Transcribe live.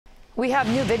We have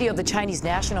new video of the Chinese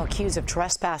national accused of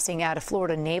trespassing at a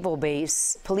Florida naval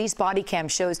base. Police body cam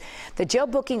shows the jail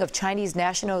booking of Chinese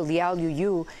national Liao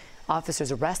Yu.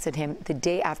 Officers arrested him the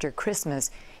day after Christmas.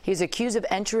 He is accused of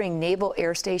entering Naval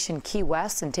Air Station Key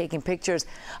West and taking pictures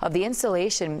of the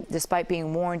installation despite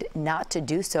being warned not to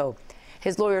do so.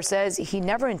 His lawyer says he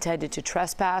never intended to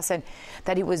trespass and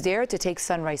that he was there to take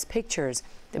sunrise pictures.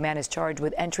 The man is charged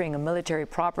with entering a military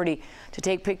property to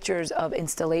take pictures of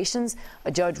installations.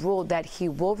 A judge ruled that he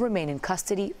will remain in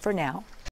custody for now.